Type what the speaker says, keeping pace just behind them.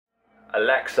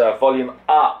Alexa, volume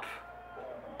up.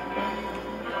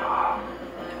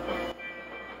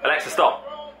 Alexa, stop.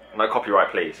 No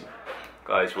copyright, please.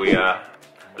 Guys, we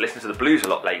listen to the blues a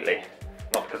lot lately.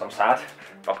 Not because I'm sad,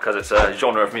 but because it's a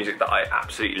genre of music that I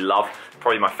absolutely love.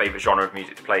 Probably my favourite genre of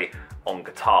music to play on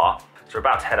guitar. So we're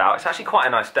about to head out. It's actually quite a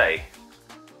nice day.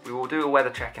 We will do a weather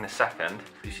check in a second.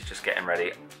 Lucy's just getting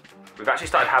ready. We've actually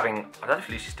started having, I don't know if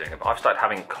Lucy's doing it, but I've started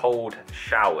having cold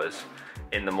showers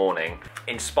in the morning,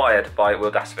 inspired by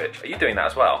Will Dasovich. Are you doing that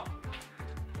as well?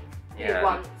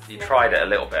 Yeah, you tried it a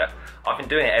little bit. I've been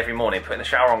doing it every morning, putting the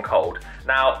shower on cold.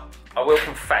 Now, I will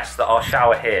confess that our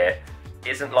shower here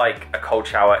isn't like a cold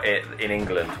shower in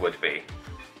England would be.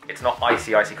 It's not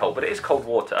icy, icy cold, but it is cold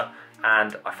water,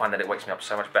 and I find that it wakes me up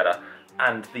so much better.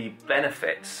 And the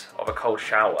benefits of a cold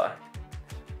shower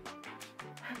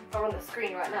are on the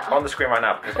screen right now. On the screen right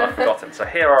now because I've forgotten. So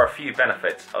here are a few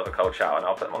benefits of a cold shower, and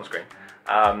I'll put them on the screen.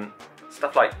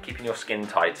 Stuff like keeping your skin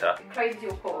tighter. Closes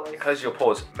your pores. It closes your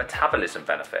pores. Metabolism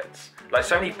benefits. Like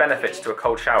so many benefits to a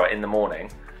cold shower in the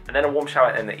morning, and then a warm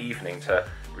shower in the evening to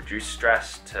reduce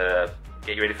stress, to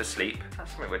get you ready for sleep.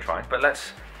 That's something we're trying. But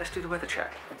let's do the weather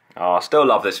check. Oh, I still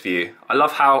love this view. I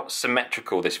love how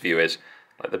symmetrical this view is.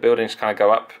 Like the buildings kind of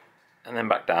go up and then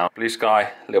back down. Blue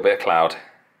sky, a little bit of cloud.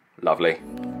 Lovely.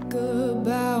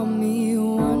 About me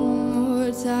one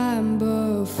more time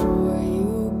before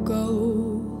you go.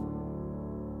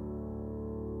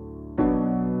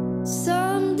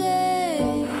 Someday.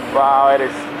 Wow, it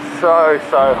is so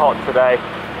hot today.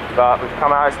 But we've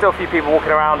come out. There's still a few people walking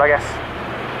around, I guess,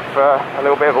 for a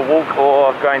little bit of a walk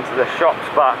or going to the shops.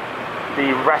 But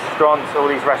the restaurants, all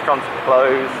these restaurants are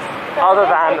closed. Other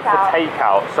than for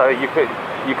takeout, so you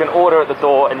can order at the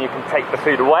door and you can take the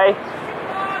food away.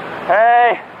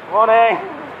 Hey, morning.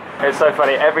 It's so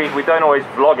funny. We don't always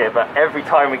vlog it, but every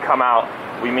time we come out,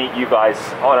 we meet you guys.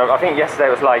 Oh no, I think yesterday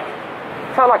was like,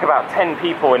 felt like about 10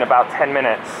 people in about 10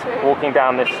 minutes walking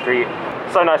down this street.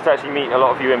 So nice to actually meet a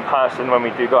lot of you in person when we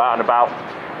do go out and about,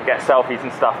 get selfies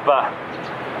and stuff. But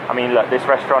I mean, look, this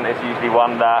restaurant is usually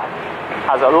one that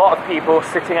has a lot of people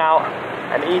sitting out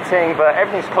and eating, but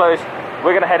everything's closed.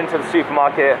 We're gonna head into the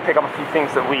supermarket, pick up a few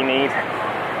things that we need.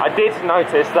 I did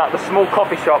notice that the small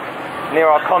coffee shop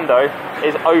near our condo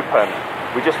is open.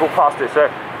 We just walked past it, so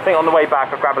I think on the way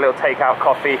back I'll grab a little takeout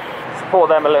coffee,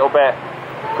 support them a little bit,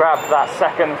 grab that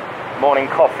second morning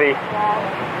coffee.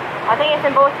 Yeah. I think it's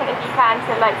important if you can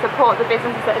to like support the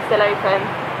businesses that are still open,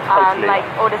 Totally. Like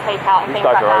order takeout and These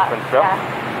things guys like are that. open still. Yeah.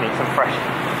 Need some fresh,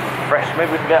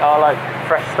 maybe we can get our like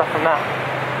fresh stuff from that.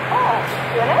 Oh,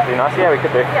 do you want it? Be nice, yeah, we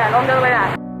could do. Yeah, on the way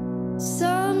out.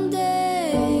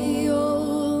 Someday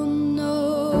you'll know.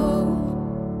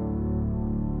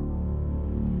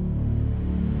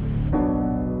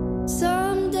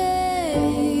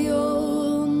 Someday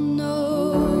you'll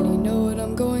know. Already know what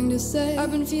I'm going to say.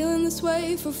 I've been feeling this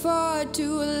way for far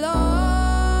too long.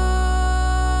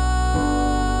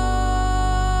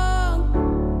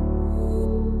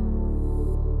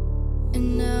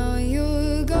 And now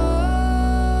you're gone.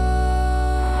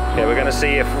 Okay, we're gonna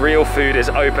see if real food is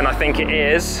open. I think it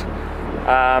is.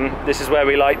 This is where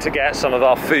we like to get some of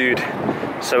our food.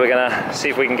 So we're gonna see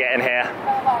if we can get in here.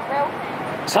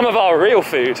 Some of our real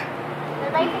food.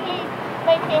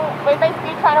 We're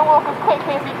basically trying to walk as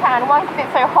quickly as we can. One, because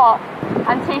it's so hot,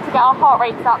 and two, to get our heart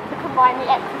rates up to combine the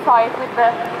exercise with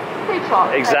the food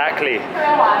shop. Exactly.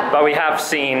 But we have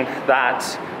seen that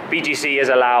BGC is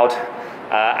allowed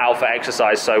out for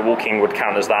exercise, so walking would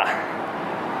count as that.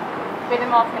 With a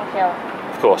mask and kill.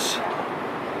 Of course.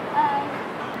 Hi.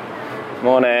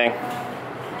 Morning.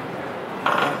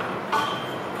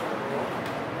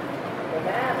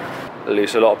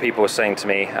 Luce, a lot of people were saying to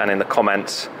me and in the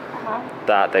comments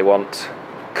that they want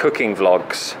cooking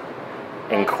vlogs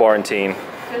in quarantine.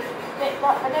 Just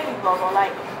like a daily vlog or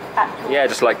like actual? Yeah,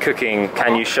 just like cooking.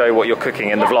 Can you show what you're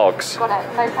cooking in the vlogs? Got it,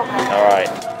 no problem. All right.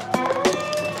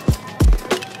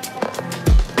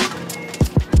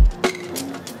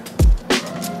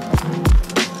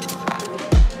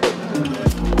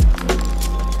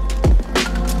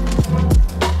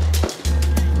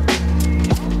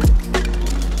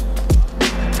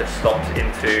 Stopped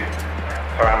into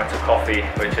Parameter Coffee,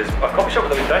 which is a coffee shop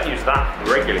that we don't use that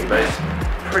regularly, but it's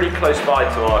pretty close by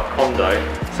to our condo.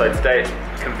 So today it's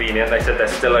convenient. They said they're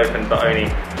still open, but only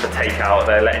for takeout.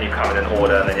 They're letting you come in and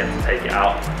order, and then you have to take it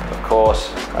out. Of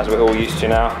course, as we're all used to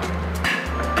now.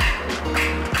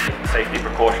 Safety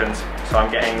precautions. So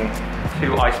I'm getting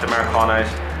 2 iced Americanos,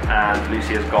 and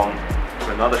Lucy has gone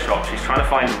to another shop. She's trying to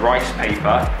find rice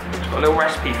paper. She's got a little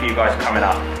recipe for you guys coming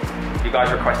up. You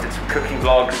guys requested some cooking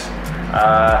vlogs,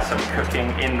 some cooking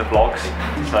in the vlogs.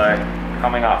 So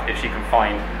coming up, if she can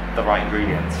find the right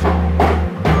ingredients.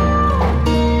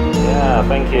 Yeah,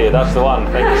 thank you. That's the one.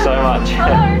 Thank you so much.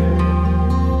 Hello.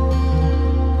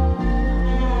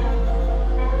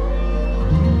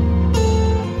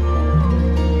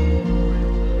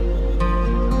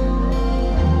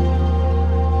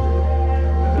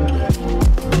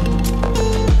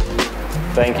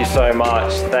 Thank you so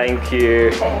much. Thank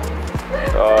you.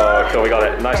 Oh, cool. We got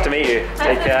it. Nice to meet you.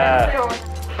 Take care.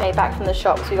 Okay, back from the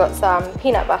shops, we got some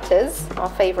peanut butters, our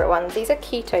favourite ones. These are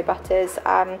keto butters,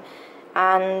 and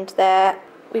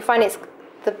we find it's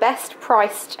the best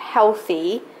priced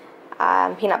healthy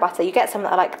peanut butter. You get some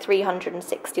that are like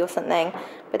 360 or something,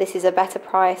 but this is a better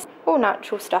price. All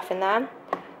natural stuff in there.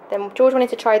 Then George wanted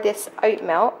to try this oat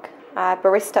milk,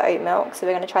 barista oat milk, so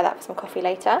we're going to try that for some coffee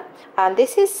later. And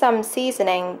this is some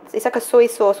seasoning. It's like a soy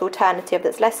sauce alternative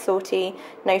that's less salty,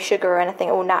 no sugar or anything,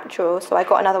 all natural. So I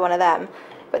got another one of them.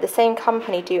 But the same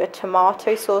company do a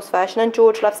tomato sauce version, and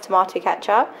George loves tomato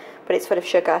ketchup, but it's full of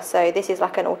sugar, so this is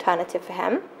like an alternative for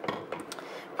him.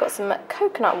 We've got some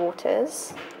coconut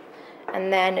waters,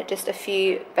 and then just a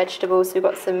few vegetables. We've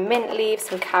got some mint leaves,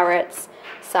 some carrots,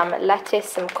 some lettuce,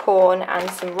 some corn, and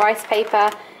some rice paper.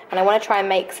 And I want to try and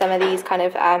make some of these kind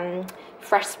of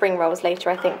fresh spring rolls later,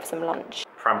 I think, for some lunch.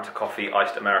 Parameter coffee,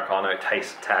 iced Americano,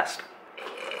 taste test.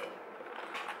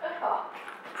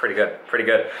 Pretty good, pretty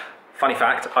good. Funny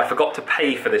fact, I forgot to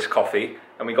pay for this coffee,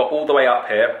 and we got all the way up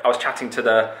here. I was chatting to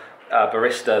the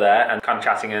barista there and kind of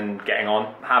chatting and getting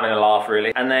on, having a laugh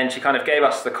really. And then she kind of gave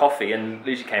us the coffee, and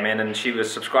Lucy came in and she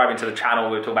was subscribing to the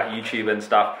channel. We were talking about YouTube and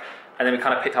stuff. And then we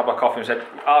kind of picked up our coffee and said,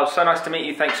 oh, so nice to meet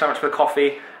you. Thanks so much for the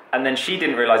coffee. And then she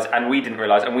didn't realise, and we didn't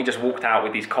realise, and we just walked out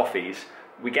with these coffees.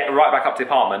 We get right back up to the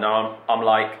apartment, and I'm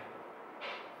like,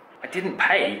 I didn't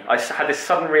pay. I had this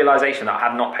sudden realisation that I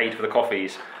had not paid for the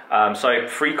coffees. So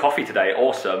free coffee today,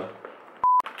 awesome.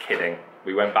 Kidding.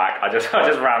 We went back. I just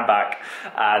ran back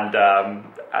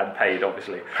and paid,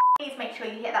 obviously. Please make sure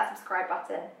you hit that subscribe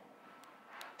button.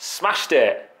 Smashed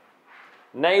it.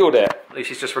 Nailed it.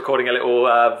 Lucy's just recording a little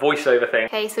voiceover thing.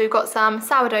 Okay, so we've got some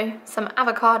sourdough, some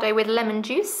avocado with lemon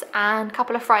juice, and a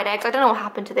couple of fried eggs. I don't know what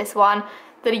happened to this one.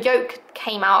 The yolk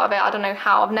came out of it. I don't know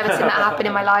how. I've never seen that happen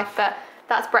in my life, but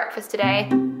that's breakfast today.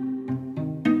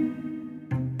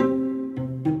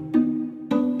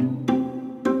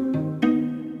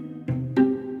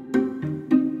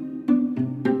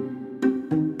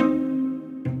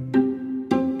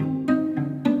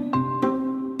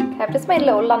 I've just made a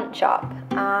little lunch up.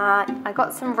 I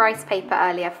got some rice paper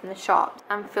earlier from the shop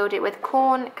and filled it with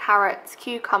corn, carrots,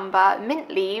 cucumber,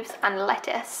 mint leaves and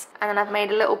lettuce. And then I've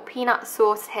made a little peanut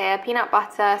sauce here, peanut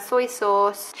butter, soy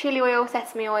sauce, chili oil,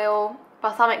 sesame oil,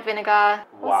 balsamic vinegar.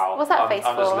 Wow. What's that face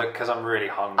I'm for? just looking because I'm really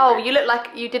hungry. Oh, you look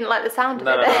like you didn't like the sound of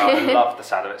it. No, I love the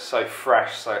sound of it. It's so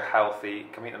fresh, so healthy.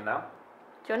 Can we eat them now?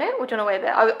 Do you want it or do you want to wait a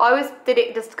bit? I always did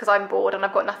it just because I'm bored and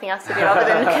I've got nothing else to do other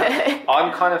than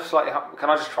I'm kind of slightly...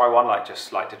 Can I just try one? Just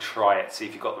to try it, see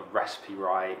if you've got the recipe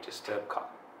right, just to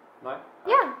cut... No?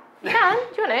 Yeah, you can.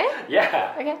 Do you want it?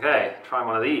 Yeah. Okay. Okay, try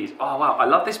one of these. Oh wow, I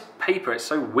love this paper. It's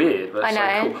so weird, but it's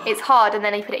I know. so cool. It's hard and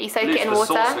then you soak it in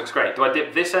water. The sauce looks great. Do I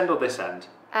dip this end or this end?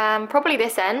 Probably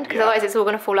this end, because otherwise it's all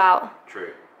going to fall out.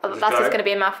 True. That's just going to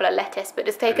be a mouthful of lettuce, but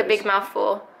just take a big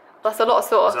mouthful. That's a lot of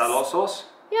sauce. Is that a lot of sauce?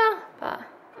 Yeah, but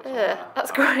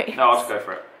that's great. No, I'll just go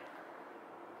for it.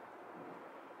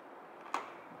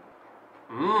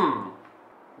 Mmm.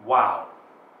 Wow.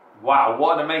 Wow,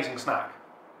 what an amazing snack.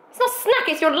 It's not a snack,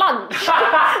 it's your lunch.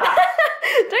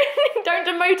 don't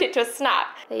demote it to a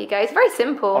snack. There you go, it's very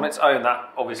simple. On its own,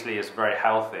 that obviously is very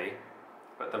healthy,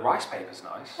 but the rice paper's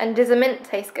nice. And does the mint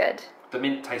taste good? The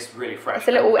mint tastes really fresh. It's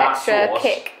a little extra sauce,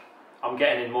 kick. I'm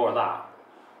getting in more of that.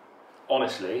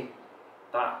 Honestly,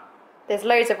 that... There's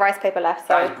loads of rice paper left,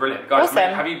 so... That is brilliant. Guys,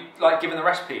 awesome. have you given the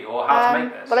recipe or how to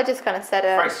make this? Well, I just kind of said it.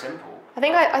 It's very simple. I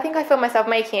think I filmed myself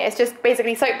making it. It's just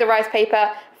basically soak the rice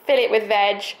paper, fill it with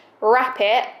veg, wrap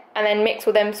it, and then mix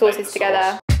all them sauces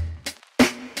together.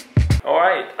 All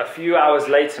right, a few hours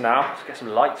later now. Let's get some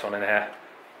lights on in here.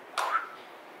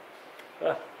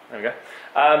 There we go.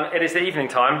 It is the evening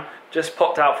time. Just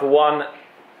popped out for one.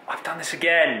 I've done this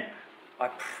again. I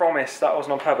promise that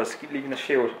wasn't on purpose. I keep leaving the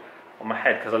shield on my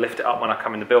head because I lift it up when I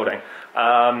come in the building.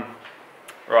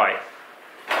 Right.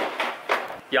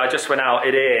 Yeah, I just went out.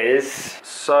 It is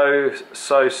so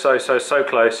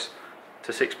close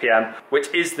to 6 p.m, which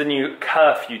is the new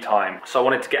curfew time. So I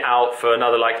wanted to get out for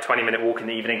another 20-minute walk in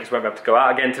the evening because we won't be able to go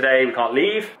out again today. We can't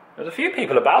leave. There's a few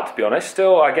people about, to be honest.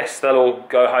 Still, I guess they'll all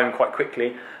go home quite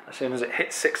quickly as soon as it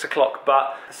hits 6 o'clock.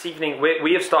 But this evening,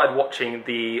 we have started watching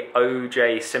the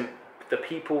The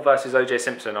People vs. O.J.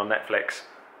 Simpson on Netflix.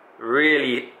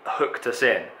 Really hooked us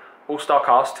in. all-star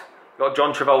cast. You've got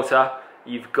John Travolta,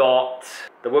 you've got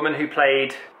the woman who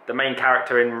played the main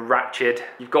character in Ratched,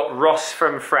 you've got Ross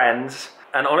from Friends,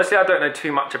 and honestly I don't know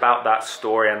too much about that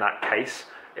story and that case.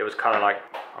 It was kind of like,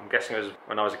 I'm guessing it was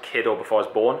when I was a kid or before I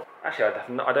was born. Actually,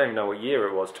 I don't even know what year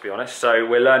it was, to be honest. So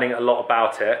we're learning a lot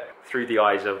about it through the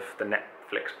eyes of the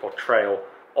Netflix portrayal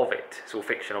of it. It's all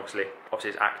fiction, obviously.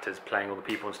 Obviously, it's actors playing all the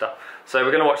people and stuff. So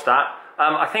we're going to watch that.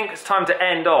 I think it's time to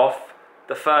end off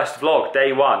the first vlog,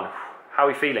 day one. How are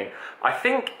we feeling? I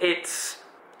think it's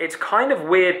kind of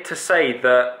weird to say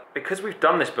that because we've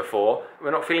done this before,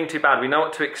 we're not feeling too bad. We know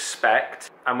what to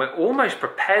expect and we're almost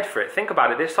prepared for it. Think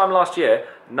about it, this time last year,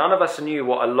 none of us knew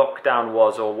what a lockdown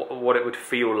was or what it would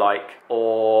feel like,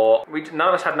 or none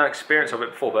of us had no experience of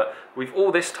it before, but we've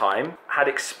all this time had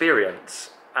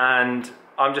experience. And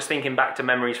I'm just thinking back to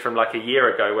memories from like a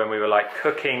year ago when we were like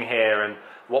cooking here and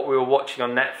what we were watching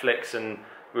on Netflix, and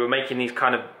we were making these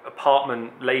kind of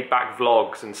apartment laid back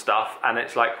vlogs and stuff. And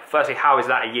it's like, firstly, how is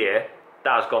that a year?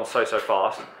 That has gone so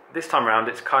fast. This time around,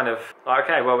 it's kind of like,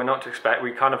 okay, well, we know what to expect.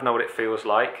 We kind of know what it feels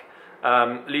like.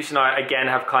 Lucy and I, again,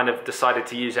 have kind of decided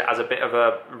to use it as a bit of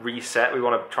a reset. We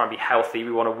want to try and be healthy.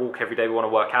 We want to walk every day. We want to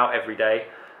work out every day.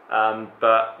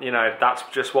 But, you know, that's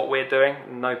just what we're doing.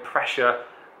 No pressure.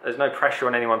 There's no pressure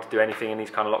on anyone to do anything in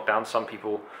these kind of lockdowns. Some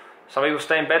people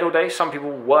stay in bed all day. Some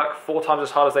people work 4 times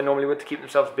as hard as they normally would to keep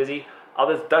themselves busy.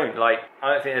 Others don't. Like,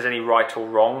 I don't think there's any right or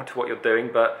wrong to what you're doing,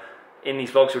 but in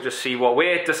these vlogs you'll just see what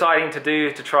we're deciding to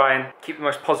do to try and keep the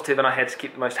most positive in our heads,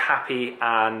 keep the most happy,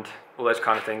 and all those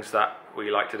kind of things that we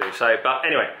like to do. So, but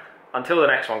anyway, until the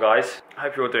next one, guys, I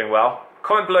hope you're all doing well.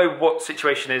 Comment below what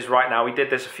situation is right now. We did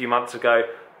this a few months ago.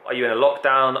 Are you in a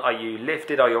lockdown? Are you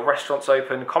lifted? Are your restaurants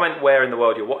open? Comment where in the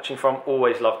world you're watching from.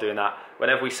 Always love doing that.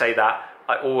 Whenever we say that,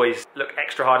 I always look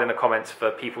extra hard in the comments for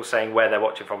people saying where they're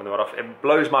watching from in the world. It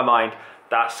blows my mind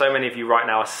that so many of you right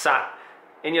now are sat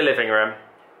in your living room,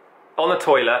 on the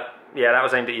toilet. Yeah, that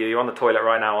was aimed at you. You're on the toilet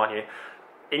right now, aren't you?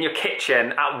 In your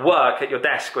kitchen, at work, at your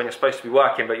desk when you're supposed to be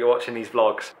working, but you're watching these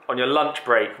vlogs. On your lunch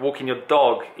break, walking your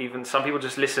dog. Even some people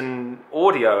just listen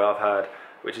audio, I've heard,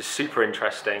 which is super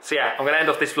interesting. So yeah, I'm gonna end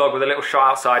off this vlog with a little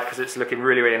shot outside because it's looking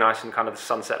really nice and kind of the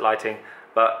sunset lighting.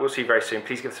 But we'll see you very soon.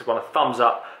 Please give this one a thumbs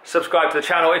up. Subscribe to the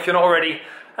channel if you're not already.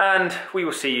 And we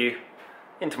will see you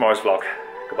in tomorrow's vlog.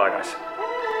 Goodbye, guys.